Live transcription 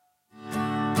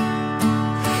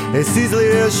Es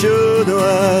izliešu no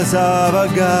sava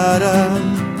gara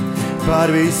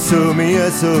pār visu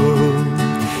miesu.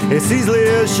 Es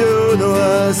izliešu no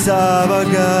sava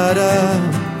gara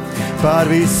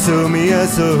pār visu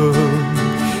miesu.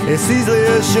 Es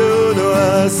izliešu no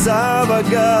sava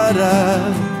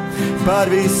gara pār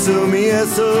visu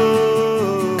miesu.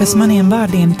 Kas maniem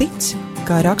vārdiem tic,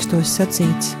 kā rakstos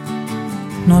sacīts,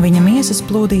 no viņa miesas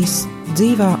plūdīs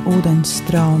dzīvā ūdens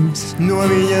straumes. No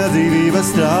viņa dzīvības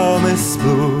straumes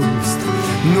plūst,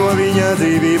 no viņa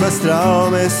dzīvības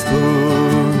straumes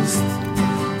plūst.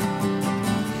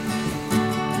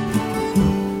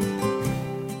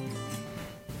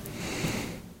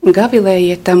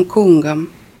 Gavilējiet tam kungam,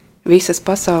 visas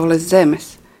pasaules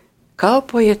zemes,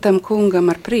 kalpojiet tam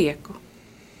kungam ar prieku,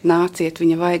 nāciet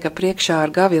viņa vaiga priekšā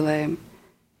ar gavilēm,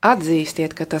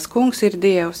 atzīstiet, ka tas kungs ir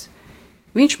Dievs,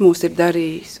 viņš mūs ir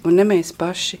darījis, un ne mēs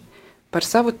paši, par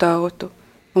savu tautu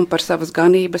un par savas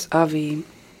ganības avīm.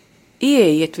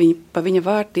 Ieejiet viņu pa viņa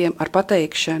vārtiem ar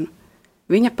pateikšanu,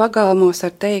 viņa pagalmos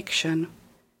ar teikšanu.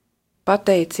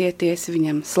 Pateicieties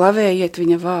viņam, slavējiet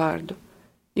viņa vārdu,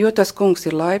 jo tas kungs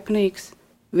ir laipnīgs,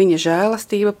 viņa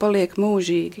žēlastība paliek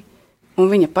mūžīgi, un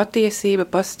viņa patiesība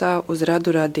pastāv uz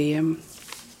radu radiem.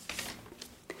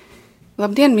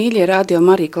 Labdien, mīļie Radio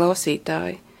Marija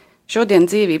klausītāji! Šodien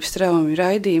dzīvības straumi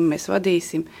raidījumu mēs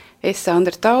vadīsim es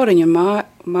Sandra Tauriņa un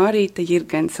Mārīta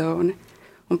Jirgensone.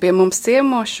 Un pie mums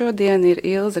ciemos šodien ir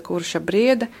Ilze Kurša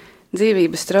Brieda,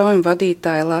 dzīvības straumi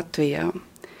vadītāja Latvijā.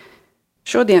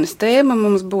 Šodienas tēma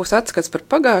mums būs atskats par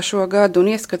pagājušo gadu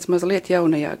un ieskats mazliet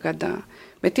jaunajā gadā.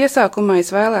 Bet iesākumā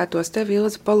es vēlētos tevi,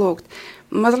 Ilze, palūgt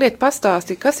mazliet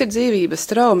pastāstīt, kas ir dzīvības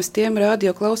traumas tiem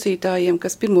radio klausītājiem,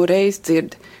 kas pirmo reizi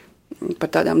dzird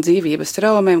par tādām dzīvības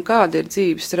traumēm, kāda ir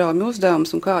dzīvības trauma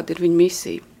uzdevums un kāda ir viņa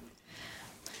misija.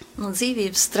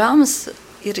 Dzīvības traumas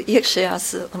ir iekšējās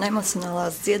un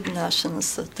emocionālās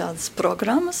dziedināšanas tādas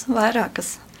programmas,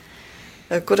 vairākas,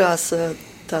 kurās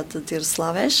tātad ir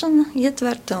slavēšana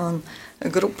ietverta un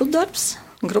grupu darbs.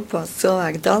 Grupās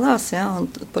cilvēki dalās, ja, un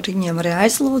par viņiem arī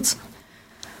aizlūdz.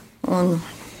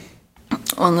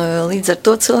 Un līdz ar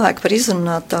to cilvēki var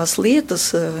izrunāt tās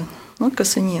lietas,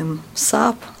 kas viņiem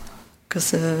sāp,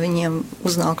 kas viņiem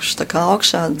uznākuši tā kā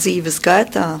augšā dzīves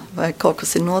gaitā, vai kaut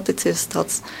kas ir noticis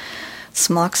tāds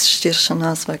smags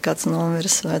šķiršanās, vai kāds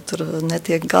nomiris, vai tur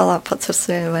netiek galā pats ar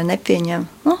sevi, vai nepieņem.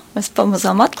 Mēs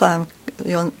pamazām atklājam,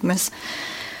 jo mēs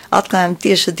atklājam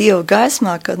tieši Dievu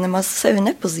gaismā, kad nemaz sevi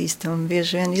nepazīstam,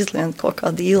 bieži vien izlien kaut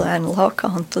kādu īlēnu laukā,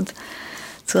 un tad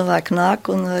cilvēki nāk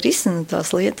un risina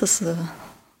tās lietas.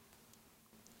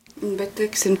 Bet,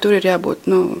 teiksim, tur ir jābūt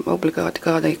obligāti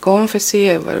kādai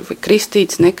konfesijai, vai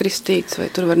kristīts, nekristīts, vai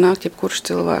tur var nākt jebkurš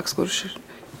cilvēks, kurš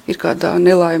ir kādā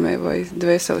nelaimē vai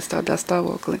dvēseles tādā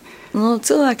stāvoklī.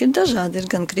 Cilvēki ir dažādi, ir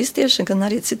gan kristieši, gan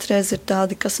arī citreiz ir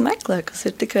tādi, kas meklē, kas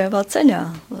ir tikai vēl ceļā,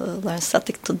 lai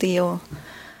satiktu Dievu.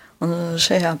 Un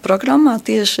šajā programmā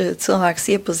tieši cilvēks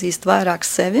iepazīst vairāk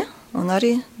sevi un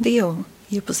arī Dievu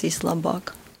iepazīst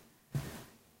labāk.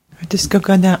 Tas kaut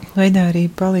kādā veidā arī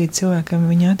palīdz cilvēkam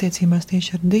viņa attiecībās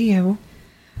tieši ar Dievu?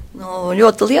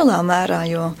 Ļoti lielā mērā,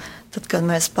 jo tad, kad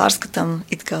mēs pārskatām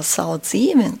it kā savu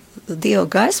dzīvi Dieva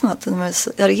gaismā, tad mēs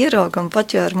arī ieraugam,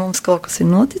 pat ja ar mums kaut kas ir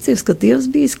noticis, ka Dievs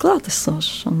bijis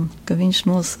klātesošs un ka viņš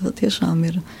mūs tiešām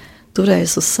ir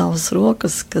turējis uz savas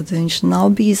rokas, kad viņš nav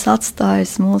bijis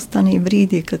atstājis mūs tādā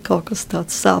brīdī, kad kaut kas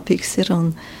tāds sāpīgs ir,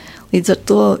 un līdz ar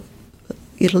to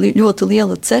ir ļoti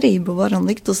liela cerība, varam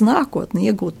likt uz nākotni,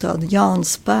 iegūt tādu jaunu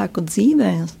spēku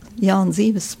dzīvē, jaunu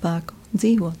dzīves spēku,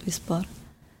 dzīvot vispār.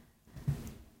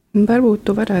 Varbūt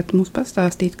tu varētu mums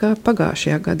pastāstīt, kā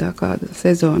pagājušajā gadā, kāda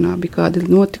sezonā bija kādi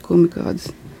notikumi, kādas?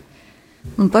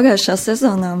 Pagājušā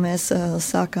sezonā mēs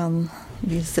sākām,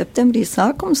 bija septembrī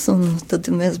sākums, un tad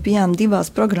mēs bijām divās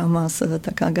programmās,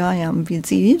 tā kā gājām, bija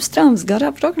dzīvības traumas garā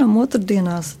programma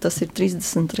otrdienās, tas ir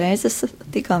 30 reizes,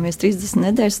 tikāmies 30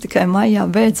 nedēļas, tikai maijā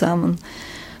beidzām, un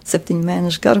 7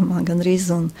 mēnešu garumā gandrīz,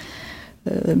 un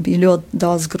bija ļoti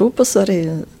daudz grupas, arī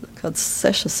kādas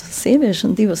 6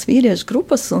 sieviešu un 2 vīriešu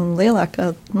grupas, un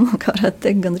lielākā, kā varētu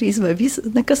teikt, gandrīz vai visi,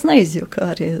 nekas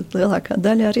neizjuka, arī lielākā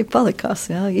daļa arī palikās,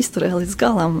 jā, izturēja līdz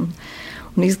galam,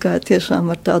 un izgāja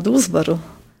tiešām ar tādu uzvaru,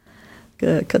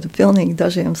 kad pilnīgi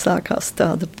dažiem sākās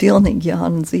tāda pilnīgi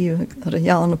jauna dzīve, ar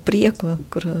jaunu prieku,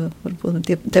 kur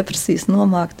varbūt depresijas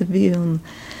nomākti bija, un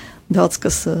daudz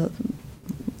kas,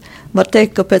 var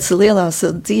teikt, ka pēc lielās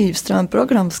dzīvības trauma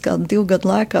programmas kādu 2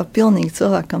 gadu laikā pilnīgi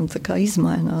cilvēkam tā kā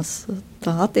izmainās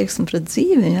tā attieksme pret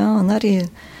dzīvi, jā, un arī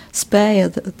spēja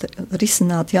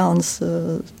risināt jaunas,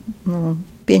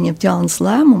 pieņemt jaunas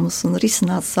lēmumus un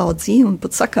risināt savu dzīvi un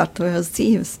pat sakārtojās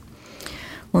dzīves.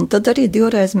 Un tad arī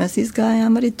divreiz mēs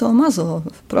izgājām arī to mazo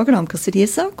programmu, kas ir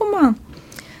iesākumā,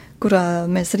 kurā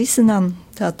mēs risinām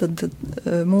tātad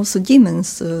mūsu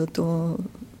ģimenes to,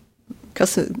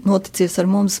 kas noticies ar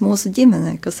mums mūsu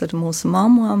ģimenē, kas ar mūsu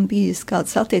mamām bijis,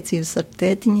 kādas attiecības ar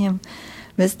tētiņiem,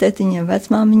 vectētiņiem,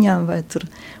 vecmāmiņām vai tur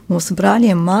mūsu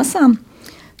brāļiem, māsām,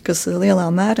 kas lielā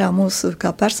mērā mūsu kā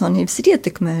personības ir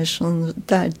ietekmējuši. Un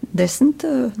tā ir 10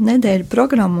 nedēļu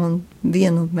programma, un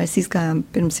vienu mēs izgājām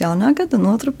pirms jaunā gada, un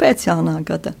otru pēc jaunā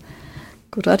gada,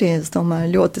 kur arī, es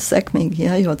domāju, ļoti sekmīgi,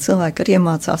 ja, jo cilvēki arī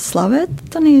iemācās slavēt.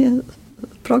 Tanī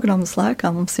programmas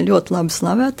laikā mums ir ļoti labi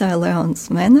slavētāji, Leons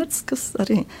Mēnerts, kas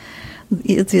arī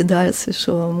iedziedājas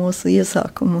šo mūsu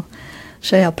iesākumu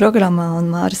šajā programmā,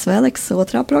 un Māris Vēleks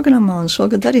otrā programmā, un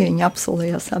šogad arī viņi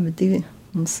apsolījās abi divi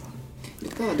mums.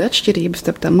 Kāda atšķirība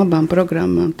starp tām abām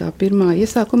programmām? Tā pirmā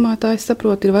iesākumā, tā es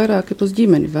saprotu, ir vairāk uz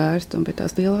ģimeni vērsta, un pēc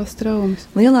tās lielās traumas.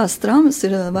 Lielās traumas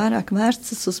ir vairāk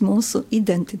vērstas uz mūsu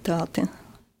identitāti.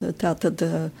 Tātad,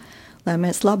 lai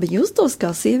mēs labi justos kā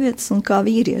sievietes un kā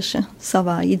vīrieši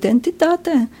savā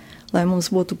identitātē, lai mums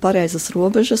būtu pareizas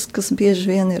robežas, kas bieži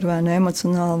vien ir vai ne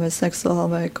emocionāli, vai seksuāli,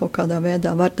 vai kaut kādā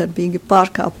veidā vardarbīgi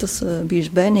pārkāptas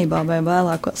bijuši bērnībā vai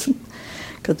vēlākos,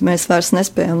 kad mēs vairs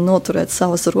nespējam noturēt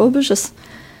savas robežas,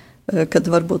 kad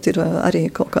varbūt ir arī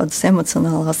kaut kādas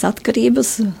emocionālās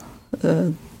atkarības,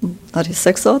 arī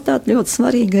seksualitāte ļoti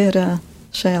svarīga ir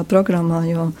šajā programmā,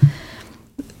 jo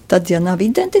tad, ja nav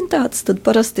identitātes, tad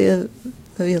parasti,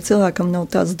 ja cilvēkam nav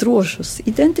tāds drošas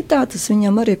identitātes,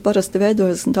 viņam arī parasti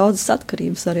veidojas daudzas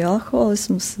atkarības, arī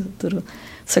alkoholisms, tur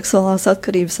seksuālās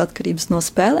atkarības, atkarības no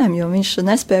spēlēm, jo viņš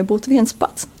nespēja būt viens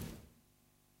pats.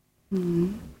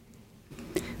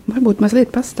 Varbūt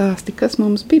mazliet pastāsti, kas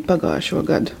mums bija pagājušo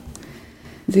gadu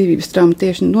dzīvības trauma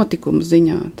tieši notikumu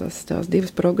ziņā, tās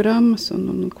divas programmas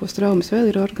un ko traumas vēl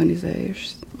ir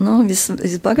organizējušas.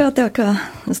 Visbagātākā,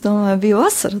 es domāju, bija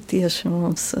vasara tieši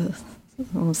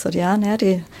mums ar Jāni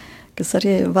arī, kas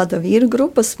arī vada vīru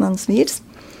grupas, mans vīrs.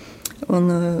 Un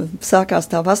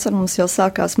sākās tā vasara, mums jau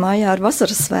sākās mājā ar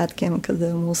vasaras svētkiem, kad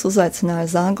mūs uzaicināja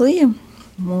uz Angliju,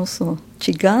 mūsu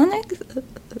čigāni,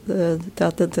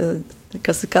 tātad,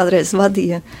 kas kādreiz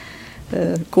vadīja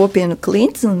kopienu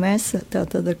Klints, un mēs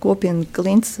tātad ar kopienu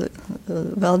Klints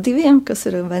vēl diviem, kas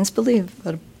ir Ventspilī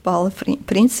ar Paula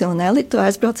Princi un Elitu,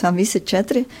 aizbraucām visi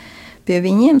 4 pie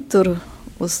viņiem tur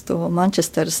uz to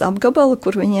Manchesteras apgabalu,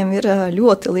 kur viņiem ir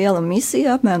ļoti liela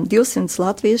misija, apmēram 200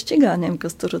 latviešu čigāniem,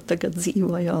 kas tur tagad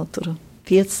dzīvo jau tur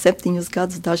 5-7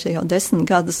 gadus, daži jau 10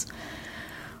 gadus.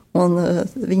 Un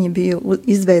viņi bija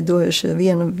izveidojuši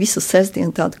visu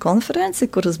sestdienu tādu konferenci,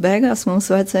 kuras beigās mums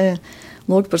vajadzēja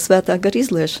lūgt par svētā gara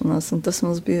izliešanos. Un tas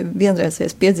mums bija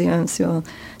vienreizējais piedzīvojums, jo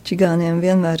čigāniem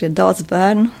vienmēr ir daudz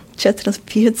bērnu, 4,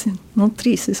 5,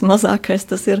 3 vismazākais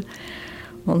tas ir.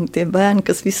 Un tie bērni,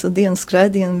 kas visu dienu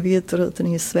skrēdienu bija tur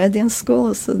svētdienas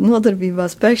skolas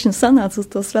nodarbībās, pēkšņi sanāca uz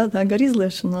to svētā gara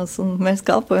izliešanos, un mēs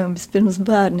kalpojam vispirms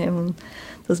bērniem. Un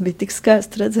tas bija tik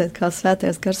skaisti redzēt, kā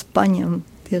svētais gars paņem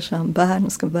tiešām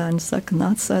bērnus, ka bērni saka,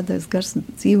 nāc svētais gars,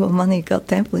 dzīvo manī kā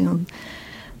templī, un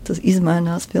tas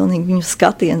izmainās pilnīgi viņu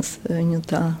skatiens, viņu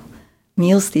tā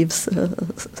mīlestības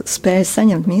spēja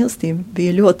saņemt mīlestību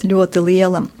bija ļoti, ļoti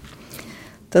liela.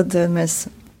 Tad mēs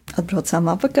atbraucām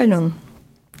apakaļ, un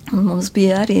mums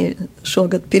bija arī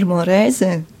šogad pirmo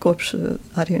reizi, kopš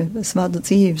arī es vadu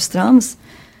dzīvības traumas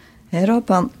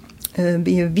Eiropā,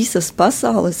 bija visas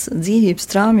pasaules dzīvības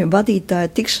traumu vadītāja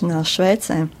tikšanās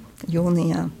Šveicē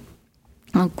jūnijā,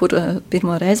 kur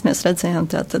pirmo reizi mēs redzējām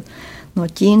tātad no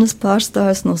Ķīnas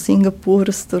pārstāvis, no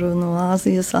Singapūras, tur no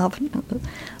Āzijas,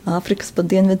 Āfrikas, pa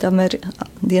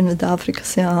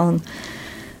Dienvidāfrikas, jā, un,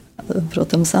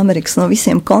 protams, Amerikas, no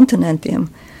visiem kontinentiem.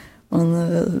 Un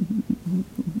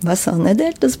veselu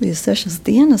nedēļu tas bija 6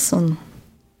 dienas, un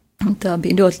tā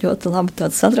bija ļoti, ļoti laba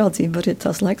tāda sadraudzība, arī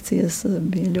tās lekcijas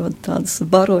bija ļoti tādas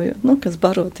baroju, kas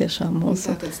baro tiešām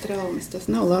mūsu. Tātad traumas, tas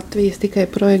nav Latvijas tikai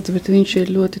projekts, bet viņš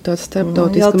ir ļoti tāds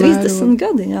starptautiski jau 30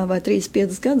 gadi, jā, vai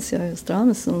 35 gadus jau ir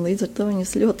traumas, un līdz ar to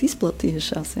viņas ļoti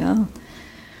izplatījušās, jā.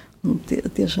 Un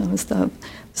tiešām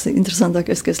tas ir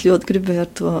interesantākais, ka es ļoti gribēju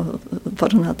ar to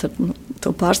parunāt ar to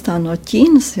pārstāvu no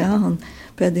Ķīnas, jā, un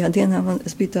pēdējā dienā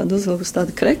es biju tādu uzvilkusi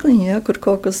tādu krekliņu, ja, kur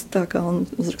kaut kas tā kā un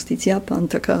uzrakstīts Japāna,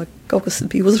 tā kā kaut kas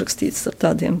bija uzrakstīts ar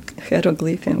tādiem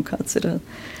hieroglīfiem, kāds ir.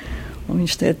 Un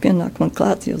viņš te pienāk man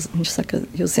klāt, viņš saka,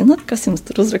 jūs zināt, kas jums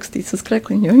tur uzrakstīts uz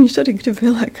krekliņu, jo viņš arī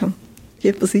gribēja laikam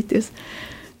iepazīties.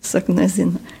 Es saku,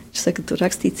 nezinu. Viņš saka, tur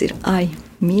rakstīts ir ai,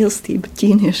 mīlestība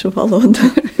ķīniešu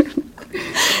valodā.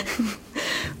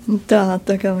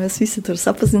 Tā kā mēs visi tur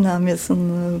sapazināmies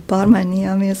un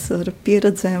pārmainījāmies ar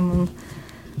pieredzēm un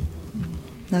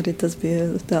Arī tas bija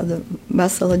tāda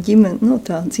vesela ģimene,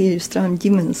 tā dzīves strāma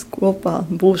ģimenes kopā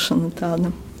būšana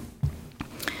tāda.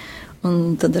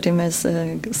 Un tad arī mēs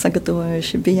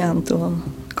sagatavojuši bijām to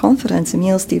konferenci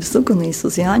Mīlestības ugunīs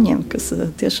uz Jāņiem, kas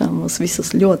tiešām mūs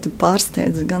visus ļoti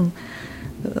pārsteidz, gan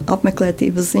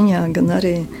apmeklētības ziņā, gan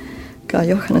arī, kā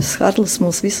Johannes Harlis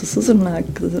mūs visus uzrunāja,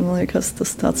 kad, man liekas,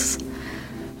 tas tāds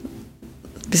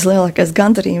vislielākais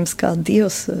gandarījums, kā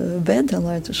Dievs veda,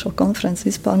 lai šo konferenci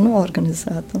vispār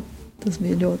noorganizētu. Tas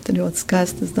bija ļoti, ļoti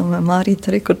skaisti. Es domāju, Mārīta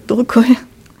arī, kur tulkoja.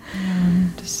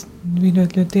 Tas bija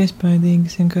ļoti, ļoti iespaidīgi.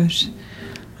 Es vienkārši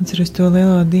atceros to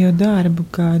lielo Dieva darbu,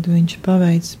 kādu viņš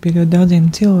paveicis pie ļoti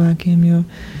daudziem cilvēkiem, jo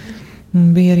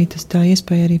bija arī tas tā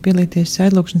iespēja arī piedalīties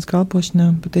aizlūgšanas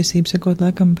kalpošanā, patiesību sakot,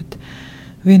 laikam, bet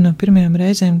viena no pirmajām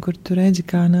reizēm, kur tu redzi,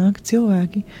 kā nāk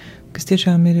cilvēki, kas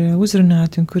tiešām ir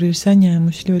uzrunāti un kur ir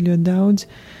saņēmuši ļoti, ļoti daudz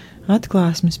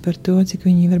atklāsmes par to, cik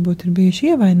viņi varbūt ir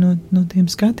bijuši ievainoti no tiem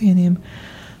skatieniem,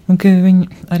 un ka viņi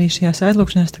arī šajās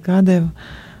aizlūgšanās tā kā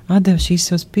atdeva šīs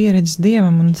savas pieredzes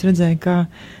Dievam, un es redzēju,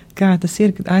 kā tas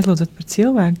ir, kad aizlūdzot par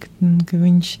cilvēku, ka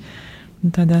viņš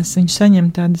saņem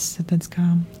tādas kā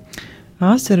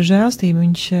asaru žēlstību,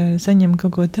 viņš saņem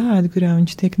kaut ko tādu, kurā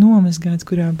viņš tiek nomazgāts,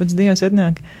 kurā pats Dievs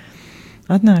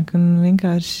atnāk un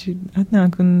vienkārši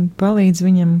atnāk un palīdz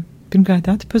viņam pirmkārt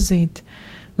atpazīt,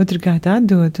 otrkārt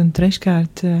atdot un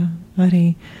treškārt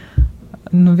arī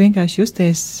vienkārši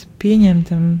justies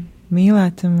pieņemtam,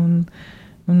 mīlētam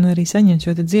un arī saņemt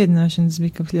šo dziedināšanu. Tas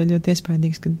bija kaut kas ļoti, ļoti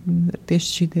iespaidīgs, kad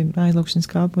tieši šī aizlūgšanas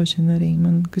kalpošana arī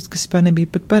man, kas vispār nebija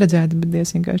pat paredzēta, bet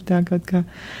Dievs vienkārši tā kaut kā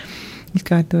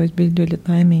izkārtojas, bija ļoti,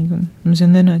 ļoti laimīgi. Un es jau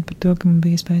nerunāju par to, ka man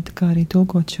bija iespēja tā kā arī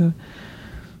tulkot šo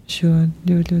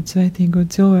ļoti, ļoti svētīgo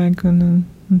cilvēku,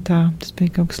 un tā, tas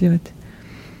bija kaut kas ļoti,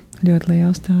 ļoti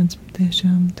liels tāds,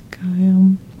 tiešām, tā kā, jā.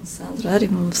 Sandra arī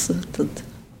mums tad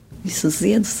visus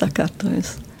ziedus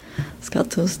sakārtojas.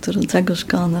 Skatos tur Dzegušu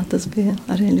kalnā, tas bija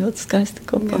arī ļoti skaisti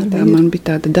kopā ar viņu. Man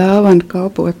bija tāda dāvana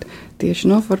kalpot tieši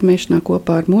noformēšanā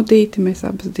kopā ar Mudīti, mēs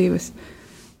abas divas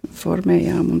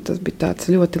formējām, un tas bija tāds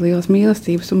ļoti liels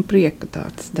mīlestības un prieka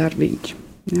tāds darbiņš.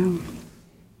 Jā.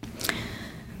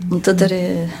 Un tad arī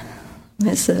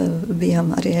mēs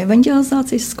bijām arī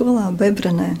evaņģelizācijas skolā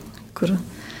Bebrenē, kur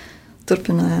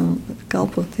turpinājām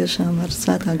kalpot tiešām ar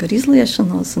svētā gara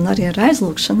izliešanos un arī ar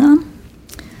aizlūgšanām.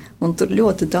 Un tur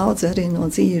ļoti daudz arī no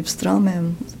dzīvības traumēm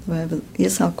vai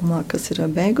iesākumā, kas ir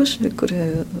beiguši, kuri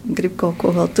grib kaut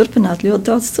ko vēl turpināt. Ļoti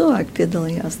daudz cilvēku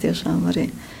piedalījās tiešām arī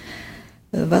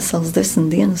vesels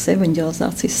 10 dienas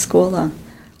evaņģelizācijas skolā,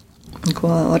 ko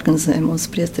organizēja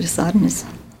mūsu priesteris Arnis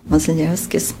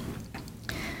Maziļevskis.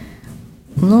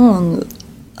 Un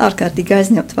ārkārtīgi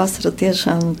aizņemt vasara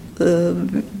tiešām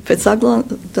pēc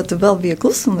Aglona, tad vēl bija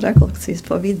klusuma rekolekcijas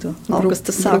pa vidu.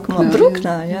 Augusta sākumā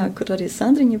Bruknā, jā, kur arī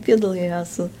Sandriņa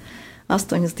piedalījās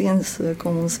 8 dienas,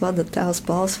 ko mums vada tēvs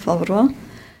Pauls Favro.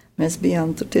 Mēs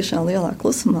bijām tur tiešām lielā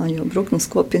klusumā, jo Bruknas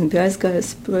kopiena bija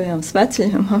aizgājusi projām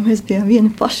sveceļojumā, mēs bijām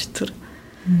vieni paši tur.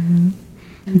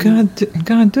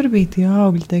 Kādi tur bija tie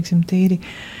augļi, teiksim, tīri?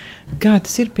 Kā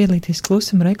tas ir piedalīties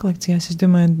klusuma rekolekcijās? Es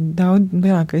domāju, daudz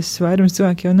lielākais vairums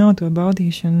cilvēki jau nav to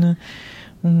baudījuši,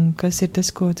 un kas ir tas,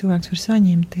 ko cilvēks var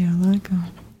saņemt tajā laikā?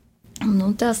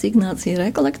 Tās Ignācija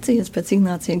rekolekcijas pēc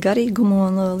Ignācija garīguma,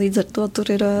 un līdz ar to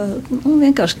tur ir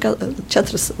vienkārši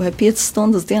 4 vai 5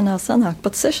 stundas dienā sanāk,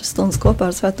 pat 6 stundas kopā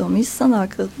ar svēto misi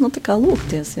sanāk, tā kā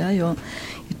lūgties, jā, jo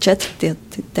ir 4 tie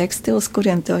teksti, uz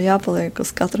kuriem tev jāpaliek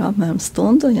uz katru apmēram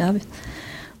stundu, jā,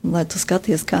 lai tu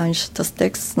skaties, kā viņš tas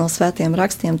teksts no svētiem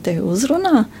rakstiem tevi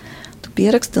uzrunā, tu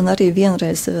pieraksti, un arī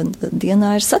vienreiz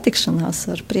dienā ir satikšanās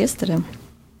ar priesteriem,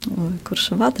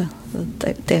 kurš vada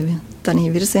tevi tādā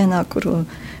virzienā, kuru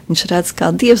viņš redz,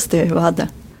 kā Dievs tevi vada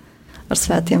ar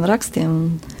svētiem rakstiem.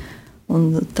 Un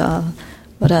tā,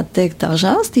 varētu teikt, tā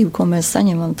žēlstība, ko mēs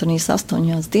saņemam tādās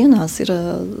 8 dienās, ir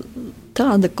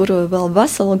tāda, kuru vēl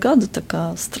veselu gadu tā kā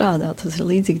strādā. Tas ir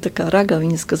līdzīgi tā kā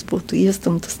ragaviņas, kas būtu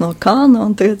iestumtas no kāna,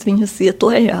 un tagad viņas iet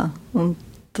lejā. Un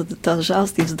tad tā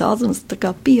žēlstības daudzums tā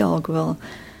kā pieaug vēl,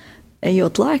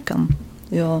 ejot laikam,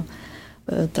 jo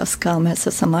tas, kā mēs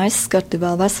esam aizskarti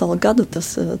vēl veselu gadu,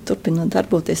 tas turpina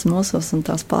darboties mūsos, un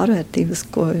tās pārvērtības,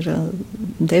 ko ir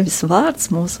devis vārds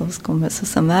mūsos, ko mēs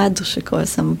esam ēduši, ko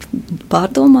esam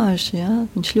pārdomājuši, jā,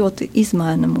 viņš ļoti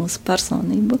izmaina mūsu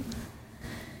personību.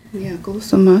 Jā,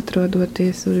 klusumā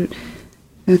atrodoties,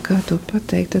 kā to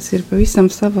pateikt, tas ir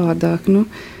pavisam savādāk,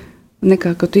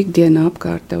 nekā, ka tu ikdienā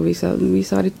apkārt tev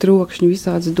visādi trokšņi,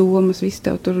 visādas domas,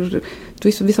 tu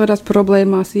visādās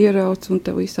problēmās ierauc, un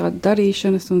tev visādi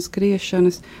darīšanas un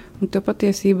skriešanas, un tev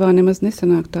patiesībā nemaz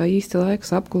nesanāk tā īsti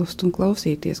laiks apklust un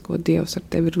klausīties, ko Dievs ar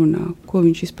tevi runā, ko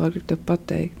viņš vispār grib tev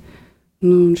pateikt.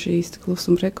 Nu, un šīs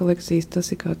klusuma rekolekcijas, tas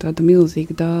ir kā tāda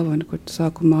milzīga dāvana, kur tu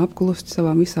sākumā apklusti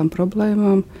savām visām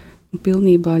problēmām un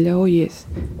pilnībā ļaujies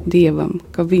Dievam,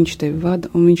 ka viņš tevi vada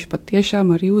un viņš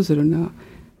patiešām arī uzrunā.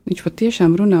 Viņš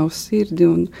patiešām runā uz sirdi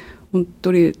un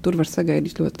tur var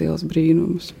sagaidīt ļoti liels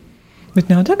brīnumus. Bet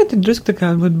nav tā, ka ir drusku tā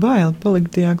kā būtu bail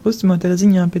palikt tajā klusumā, tādā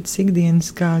ziņā pēc ikdienas,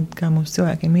 kā mums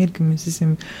cilvēkiem ir, ka mēs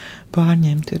esam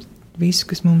pārņemti ar visu,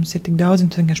 kas mums ir tik daudz,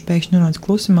 un tu vienkārši pēkšņi nonāc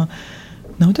klusumā.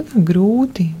 Nav tā kā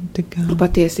grūti. Tā kā...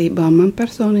 Patiesībā man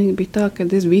personīgi bija tā, ka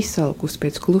es biju izsalkusi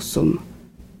pēc klusuma.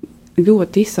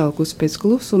 Ļoti izsalkusi pēc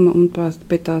klusuma un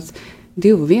pēc tās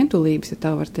divu vientulības, ja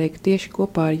tā var teikt, tieši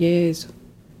kopā ar Jēzu.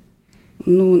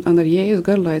 Nu, un ar Jēzu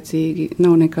garlaicīgi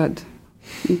nav nekad.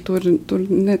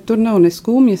 Tur nav ne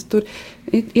skumjas, tur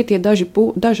ir tie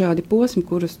dažādi posmi,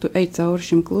 kurus tu ej cauri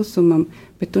šim klusumam,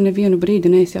 bet tu nevienu brīdi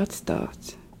neesi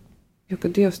atstāts. Jo,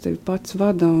 kad Dievs tevi pats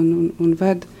vada un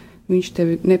ved, viņš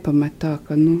tevi nepamet tā,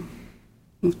 ka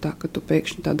ka tu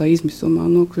pēkšņi tādā izmisumā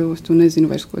nokļūst un nezinu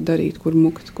vairs, ko darīt, kur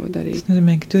mukt, ko darīt. Tas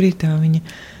nozīmē, ka tur ir tā viņa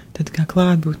tad kā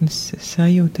klātbūtnes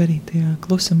sajūta arī tajā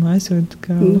klusumā esot.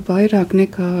 Kā... Vairāk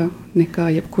nekā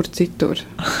jebkur citur.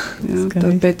 Jā,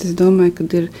 tāpēc es domāju, ka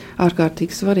ir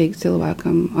ārkārtīgi svarīgi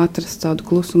cilvēkam atrast tādu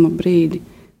klusuma brīdi.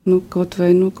 Kaut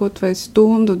vai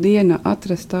stundu dienā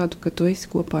atrast tādu, ka tu esi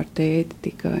kopā ar tēti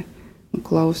tikai un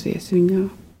klausies viņā.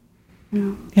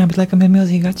 Jā, bet laikam ir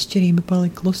milzīga atšķirība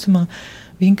palikt klusumā.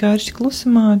 Vienkārši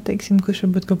klusumā, teiksim, kurš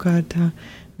varbūt kaut kā ir tā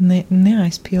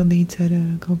neaizpildīts ar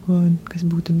kaut ko, kas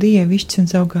būtu dievišķs, un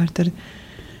savukārt ar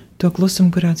to klusumu,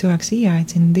 kurā cilvēks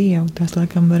ieaicina Dievu. Tās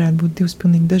laikam varētu būt divas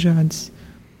pilnīgi dažādas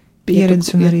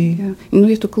pieredzes un arī... Jā.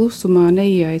 Ja tu klusumā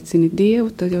neieaicini Dievu,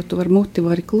 tad jau tu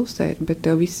vari klusēt, bet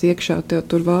tev viss iekšā tev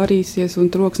tur vārīsies un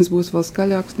troksnis būs vēl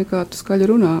skaļāks nekā tu skaļi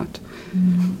runātu.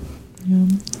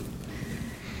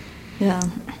 Jā,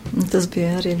 tas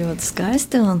bija arī ļoti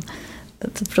skaisti, un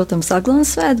tad, protams,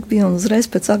 Aglonas svētki bija, un uzreiz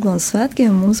pēc Aglonas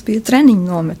svētkiem mums bija treniņu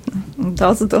nometne.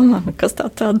 Daudz domā, kas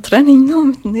tāda treniņu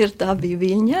nometne ir, tā bija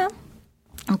Viļņā,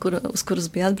 uz kuras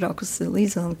bija atbraukusi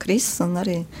Līza un Kris, un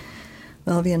arī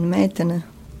vēl viena meitene,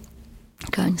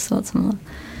 kā viņa sauc,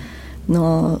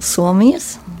 no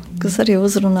Somijas, kas arī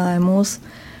uzrunāja mūs.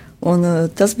 Un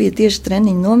tas bija tieši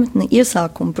treniņu nometne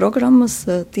iesākuma programmas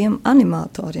tiem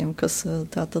animatoriem, kas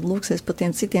tātad lūksies par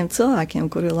tiem citiem cilvēkiem,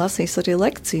 kuri lasīs arī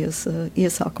lekcijas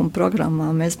iesākuma programmā.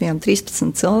 Mēs bijām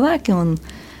 13 cilvēki un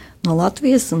no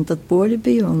Latvijas, un tad poļi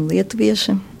bija un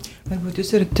lietuvieši. Varbūt jūs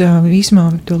varat īsumā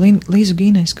to Līzu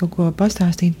Gīnes kaut ko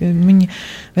pastāstīt,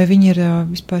 vai viņa ir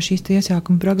vispār šīs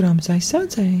iesākuma programmas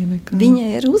aizsācēja? Viņa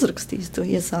ir uzrakstījusi to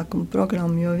iesākuma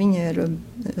programmu, jo viņa ir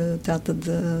tātad...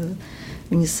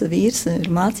 Viņas vīrs ir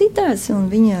mācītājs, un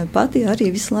viņa pati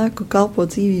arī visu laiku kalpo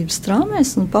dzīvības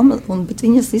traumēs, bet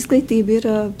viņas izglītība ir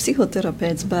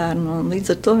psihoterapeits bērnu.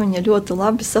 Līdz ar to viņa ļoti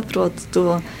labi saprot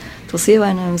tos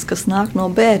ievainojumus, kas nāk no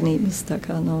bērnības, tā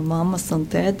kā no mammas un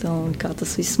tēta, un kā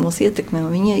tas viss mūs ietekmē.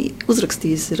 Un viņa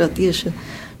uzrakstījusi ir tieši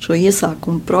šo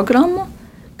iesākumu programmu,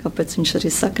 kāpēc viņš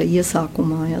arī saka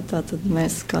iesākumā. Ja, tātad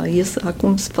mēs kā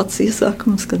pats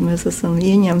iesākums, kad mēs esam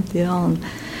ieņemti, ja, un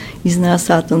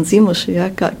iznēsāti un dzimuši,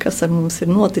 ja, kas ar mums ir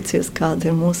noticies,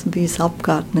 kāda ir mūsu bijis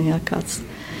apkārtne, ja,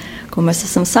 ko mēs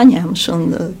esam saņēmuši.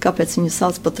 Un kāpēc viņu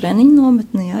sauc par treniņu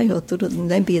nometni, ja, jo tur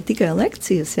nebija tikai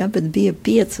lekcijas, ja, bet bija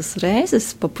 5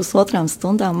 reizes pa 1,5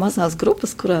 stundām mazās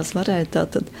grupas, kurās varēja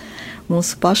tātad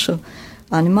mūsu pašu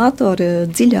animatori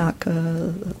dziļāk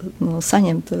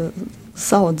saņemt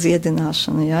savu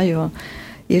dziedināšanu, ja, jo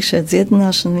iekšē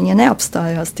dziedināšana, viņa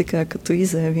neapstājās tikai, ka tu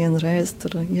izēji vienu reizi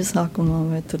tur iesākumā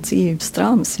vai tur dzīvības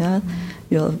traumas, ja,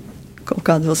 jo kaut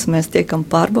kādos mēs tiekam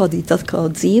pārbaudīti atkal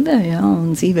dzīvē, ja,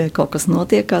 un dzīvē kaut kas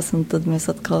notiekās, un tad mēs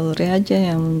atkal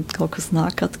reaģējam, un kaut kas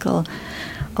nāk atkal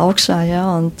augšā, ja,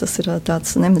 un tas ir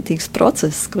tāds nemitīgs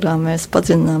process, kurā mēs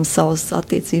padziļinām savas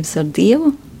attiecības ar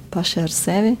Dievu, paši ar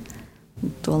sevi,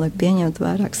 to, lai pieņemtu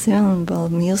vairāk sevi, un vēl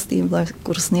mīlestību,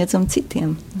 kuru sniedzam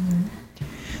citiem.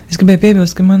 Es gribēju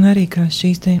piebilst, ka man arī kā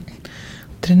šīs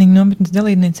treniņu nometnes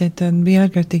dalībniecei bija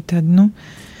ārkārtīgi tāda,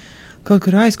 kaut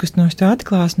kur aizkustinoši tā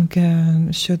atklāsme, ka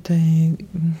šo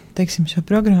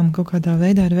programmu kaut kādā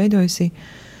veidā ir veidojusi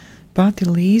pati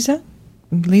Līza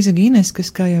Gīnes,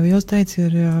 kas, kā jau Vils teica,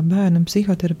 ir bērnu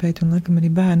psihoterapeita un laikam arī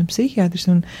bērnu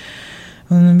psihiatrs, un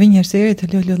viņa ir sieviete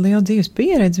ar ļoti, ļoti lielu dzīves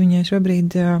pieredzi. Viņai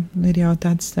šobrīd ir jau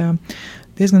tāds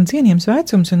diezgan cienījams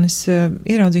vecums, un es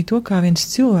ieraudzīju to, kā viens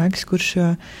cilvēks, kurš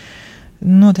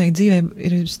noteikti dzīvē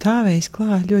ir stāvējis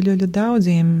klāt ļoti, ļoti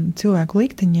daudziem cilvēku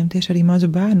likteņiem, tieši arī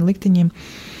mazu bērnu likteņiem,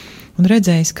 un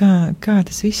redzējis, kā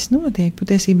tas viss notiek.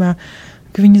 Patiesībā,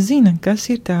 ka viņa zina, kas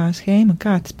ir tā schēma,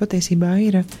 kā tas patiesībā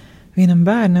ir vienam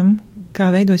bērnam,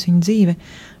 kā veidos viņa dzīve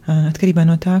atkarībā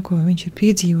no tā, ko viņš ir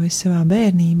piedzīvojis savā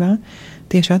bērnībā,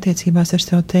 tieši attiecībās ar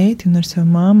savu tēti un ar savu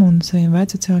māmu un saviem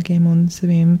vecvecākiem un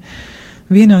saviem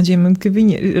vienaudžiem, un ka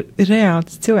viņi ir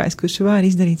reāls cilvēks, kurš var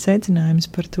izdarīt secinājumus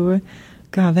par to,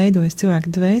 kā veidojas cilvēka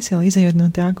dvēseli, izējot no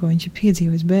tā, ko viņš ir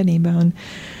piedzīvojis bērnībā,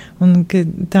 un ka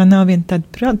tā nav viena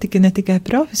tāda ne tikai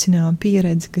profesionāla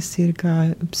pieredze, kas ir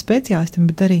kā speciālistam,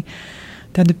 bet arī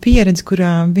tāda pieredze,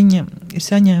 kurā viņa ir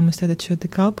saņēmusi tātad šo te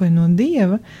kalpojumu no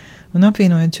Dieva, un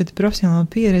apvienojot šo te profesionālo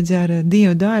pieredzi ar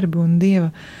Dieva darbu un Dieva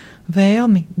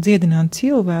vēlmi dziedināt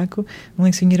cilvēku, man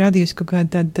liekas, viņa ir radījusi kaut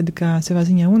kādu tādu kā savā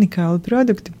ziņā unikālu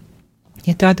produktu,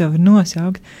 ja tā to var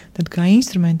nosaukt, tad kā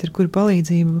instrumenti, ar kuru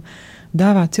palīdzību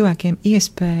dāvāt cilvēkiem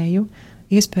iespēju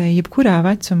jebkurā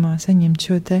vecumā saņemt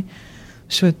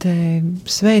šo te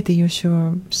svētījošo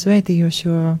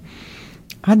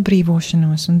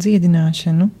atbrīvošanos un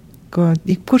dziedināšanu, ko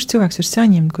jebkurš cilvēks var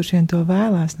saņemt, kurš vien to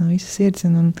vēlās no visas sirds.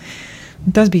 Un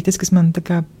tas bija tas, kas man tā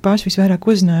kā paši visvairāk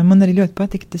uzrunāja. Man arī ļoti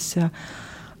patika tas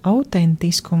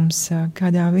autentiskums,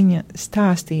 kādā viņa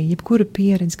stāstīja jebkura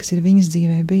pieredze, kas ir viņas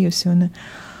dzīvē bijusi, un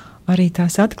arī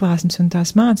tās atklāsmes un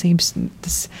tās mācības,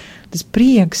 tas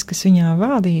prieks, kas viņā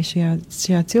valdīja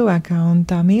šajā cilvēkā, un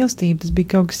tā mīlestība, tas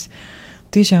bija kaut kas,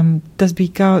 tiešām tas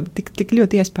bija tik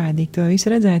ļoti iespaidīgi to visu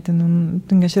redzēt, un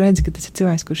vienkārši redzi, ka tas ir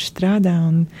cilvēks, kurš strādā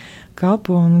un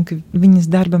kalpo, un ka viņas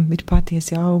darbam ir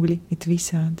patiesi augļi, it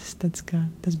visā.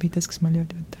 Tas bija tas, kas man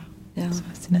ļoti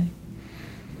fascinēja.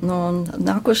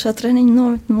 Nākošā treniņa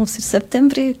nometne mums ir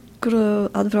septembrī, kur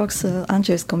atbrauks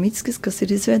Andžejs Komickis, kas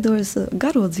ir izveidojis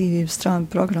garo dzīvības strāmi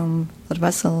programmu ar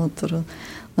veselu,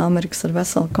 no Amerikas ar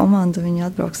veselu komandu. Viņi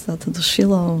atbrauks tātad uz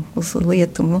Šilovu, uz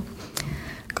Lietuvu,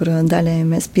 kur daļēji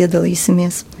mēs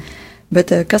piedalīsimies. Bet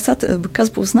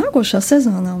kas būs nākošā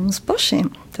sezonā mums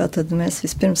pašiem? Tātad mēs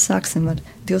vispirms sāksim ar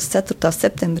 24.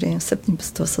 septembrī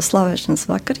 17. slavēšanas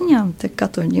vakariņām, te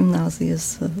Katoļu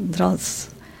ģimnāzijas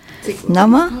draudzes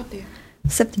namā.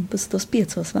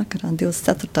 17.5. vakarā,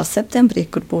 24. septembrī,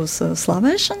 kur būs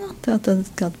slavēšana, tātad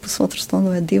kādu pusotru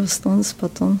stundu vai 2 stundas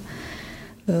pat, un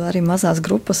arī mazās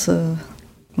grupas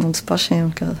mums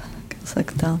pašiem, kā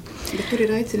saka tā. Bet tur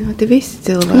ir aicināti visi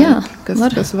cilvēki,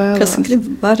 kas vēlās. Kas grib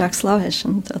vairāk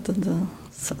slavēšanu, tātad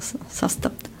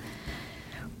sastapt.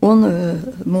 Un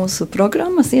mūsu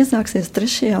programmas iesāksies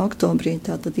 3. oktobrī,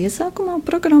 tātad iesākumā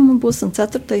programma būs, un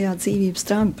 4. dzīvības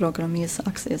strāmi programma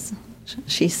iesāksies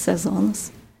šīs sezonas.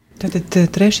 Tātad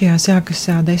 3. sākas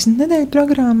 10 nedēļu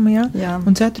programma, jā?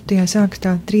 Un 4. sākas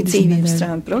tā 30 dzīvības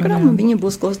strāmi programma. Viņa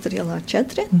būs Klosterielā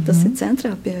 4, tas ir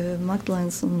centrā pie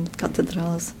Magdalēnas un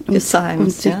katedrāles, pie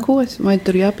Saeimas. Un cikos? Vai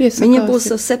tur jāpiesakās? Viņa būs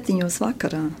 7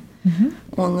 vakarā.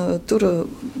 Un tur,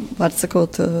 var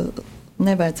sakot,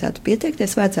 nevajadzētu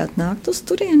pieteikties, vajadzētu nākt uz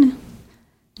turieni,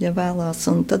 ja vēlās,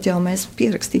 un tad jau mēs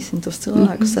pierakstīsim tos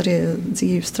cilvēkus, arī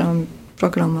dzīvības strāmi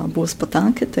programmā būs pat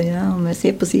anketa, jā, un mēs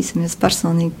iepazīsimies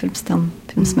personīgi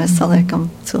pirms mēs saliekam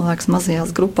cilvēkus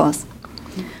mazajās grupās.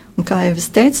 Un kā jau es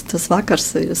teicu, tas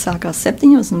vakars sākās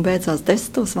 7 un beidzās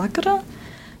 10 vakarā,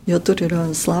 jo tur ir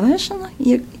slavēšana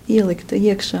ielikta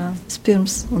iekšā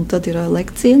vispirms, un tad ir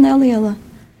lekcija neliela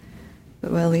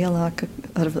vai lielāka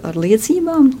ar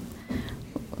liecībām,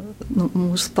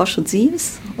 mūsu pašu dzīves,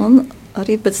 un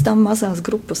arī pēc tam mazās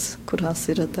grupas, kurās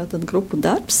ir tātad grupu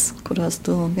darbs, kurās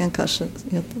tu vienkārši,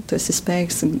 ja tu esi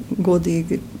spējīgs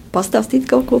godīgi pastāstīt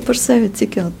kaut ko par sevi,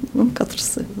 cik jau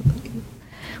katrs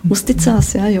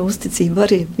uzticās, jā, jo uzticība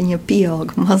arī viņa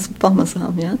pieaug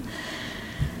pamazām, jā.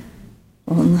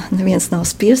 Un neviens nav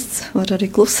spiests, var arī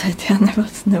klusēt, jā,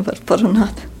 nevar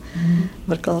parunāt,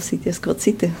 var klausīties, ko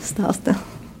citi stāsta.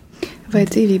 Vai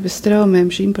dzīvības straumēm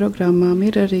šīm programmām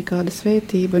ir arī kāda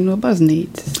svētība no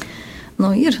baznīcas?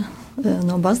 Ir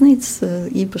no baznīcas,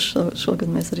 īpaši šogad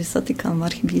mēs arī satikām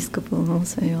arhibīskapu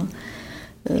mūsējo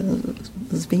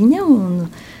Zbiņu, un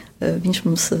viņš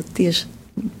mums tieši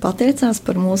pateicās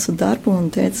par mūsu darbu un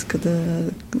teica, ka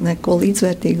neko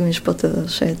līdzvērtīgu viņš pat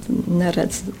šeit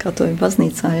neredz Katoļu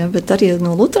baznīcā, ja, bet arī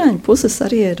no luterāņu puses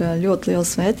arī ir ļoti liela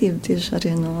svētība, tieši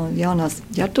arī no jaunās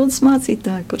Ģertrūdes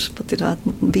mācītāja, kurš pat ir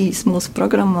bijis mūsu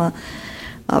programmā,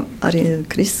 arī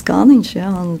Kristis Kalniņš,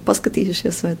 ja, un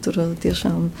paskatījušies, vai tur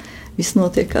tiešām viss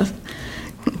notiek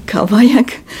kā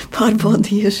vajag,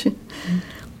 pārbaudījuši.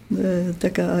 Tā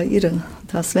kā ir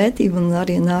tā svētība, un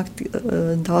arī nāk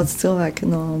daudz cilvēki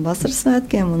no vasaras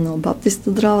svētkiem un no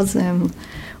baptistu draudzēm,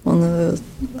 un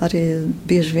arī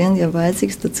bieži vien, ja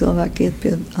vajadzīgs, tad cilvēki iet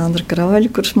pie Andra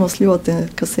Kravaļa, kurš mūs ļoti,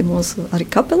 kas ir mūsu arī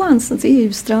kapelāns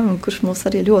dzīvības strāmi, kurš mūs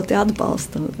arī ļoti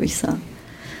atbalsta visā.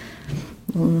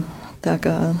 Un tā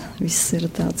kā viss ir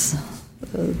tāds,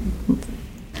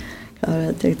 kā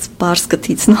teikt,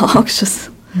 pārskatīts no augšas.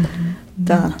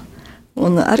 Tā.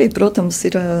 Un arī, protams,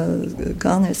 ir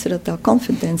galvenais ir tā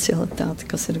konfidencialitāte,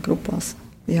 kas ir grupās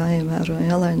jāievēro,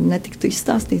 lai netiktu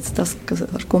izstāstīts tas,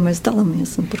 ar ko mēs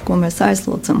dalāmies un par ko mēs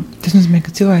aizlūdzam. Tas nozīmē,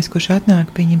 ka cilvēks, kurš atnāk,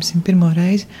 pieņemsim pirmo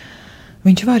reizi,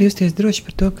 viņš var justies droši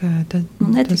par to, ka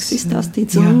netiks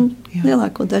izstāstīts, un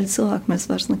lielāko daļu cilvēku mēs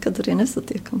vairs nekad arī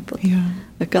nesatiekam pat.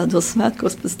 Vai kādos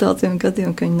svētkos pēc daudziem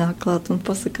gadiem, ka viņi nāk klāt un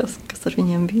pasakās, kas ar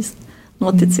viņiem bijis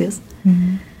noticies.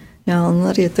 Jā, un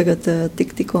arī tagad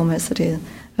tikko mēs arī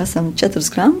esam 4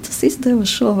 grāmatas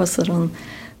izdevuši šovasar, un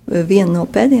viena no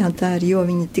pēdējām tā ir, jo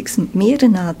viņi tiks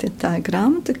mierināti, tā ir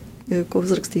grāmata, ko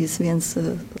uzrakstījis viens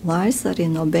lais arī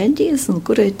no Beļģijas, un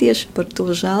kurai tieši par to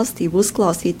žēlstību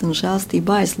uzklausīt un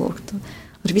žēlstību aizlūgt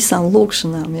ar visām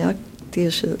lūkšanām,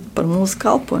 tieši par mūsu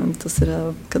kalpojumu. Tas ir,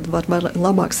 kad var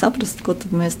labāk saprast, ko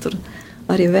tad mēs tur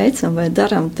arī veicam vai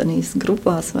darām tādīs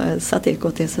grupās vai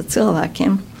satiekoties ar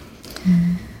cilvēkiem.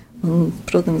 Un,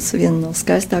 protams, viena no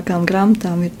skaistākām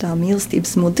grāmatām ir tā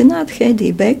mīlestības mudināta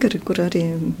Heidija Bekere, kur arī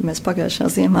mēs pagājušā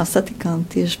ziemā satikām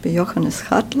tieši pie Johannes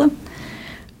Hartla,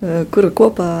 kura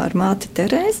kopā ar māti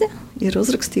Terēzi ir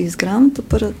uzrakstījis grāmatu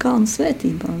par kalnu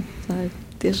svētībām. Tā ir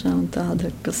tiešām tāda,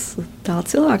 kas tā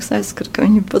cilvēks aizskar, ka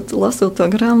viņi pat lasot to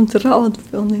grāmatu raud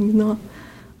pilnīgi no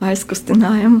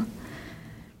aizkustinājuma.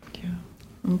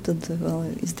 Un tad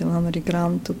vēl izdevām arī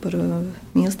grāmatu par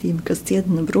mīlestību, kas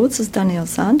ciedina brūces,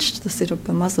 Daniels Anšs, tas ir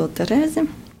par mazo Terēzi,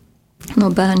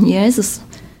 no bērna Jēzus,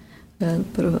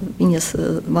 par viņas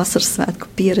vasaras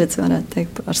svētku pieredzi, varētu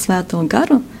teikt, ar svēto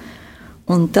garu.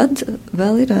 Un tad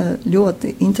vēl ir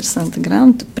ļoti interesanta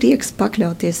grāmata Prieks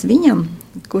pakļauties viņam,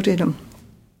 kur ir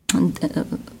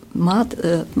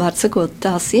vārds sakot,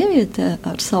 tā sieviete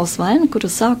ar savu svainu,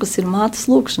 kura sākus ir mātes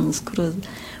lūkšanas, kura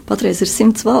patreiz ir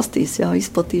 100 valstīs jau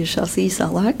izplatījušās īsā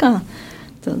laikā,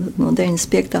 no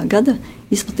 95. gada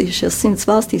izplatījušies 100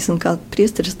 valstīs, un kā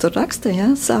priesteris tur raksta,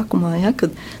 sākumā,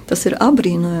 kad tas ir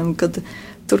abrīnojami, kad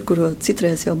tur, kur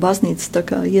citreiz jau baznīcas tā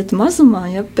kā iet mazumā,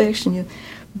 pēkšņi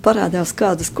parādās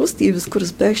kādas kustības,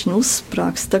 kuras pēkšņi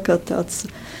uzsprāgs tā kā tāds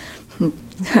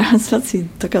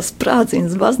tā kā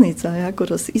sprādziens baznīcā,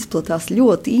 kuras izplatās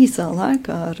ļoti īsā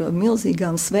laikā ar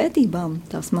milzīgām svētībām,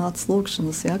 tās mātes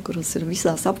lūkšanas, kuras ir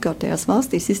visās apkārtējās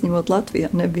valstīs, izņemot Latvijā,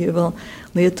 nebija vēl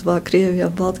Lietuvā, Krievijā,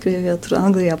 Baltkrievijā, tur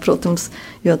Anglijā, protams,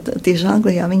 jo tieši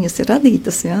Anglijā viņas ir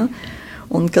radītas,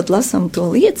 un kad lasam to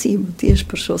liecību tieši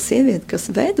par šo sievieti, kas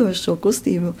veidoja šo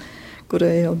kustību,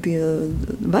 kurai jau bija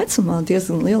vecumā,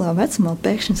 diezgan lielā vecumā,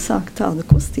 pēkšņi sāk tādu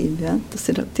kustību,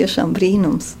 tas ir tiešām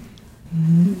brīnums.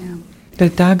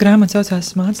 Tad tā grāmata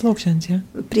saucās Mātes lūkšanas,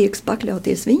 Prieks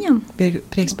pakļauties viņam.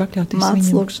 Prieks pakļauties Mātes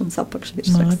viņam. lūkšanas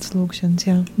apakšvirsraksts. Mātes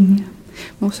lūkšanas,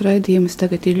 Mūsu raidījums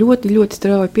tagad ir ļoti, ļoti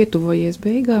strauji pietuvojies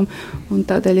beigām, un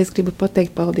tādēļ es gribu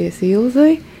pateikt paldies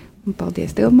Ilzai, un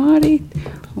paldies tev, Mārīt,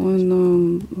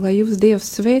 un lai jūs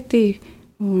Dievs svētī,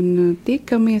 un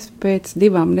tikamies pēc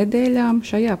 2 nedēļām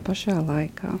šajā pašā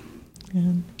laikā. Jā,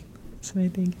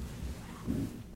 svētīgi.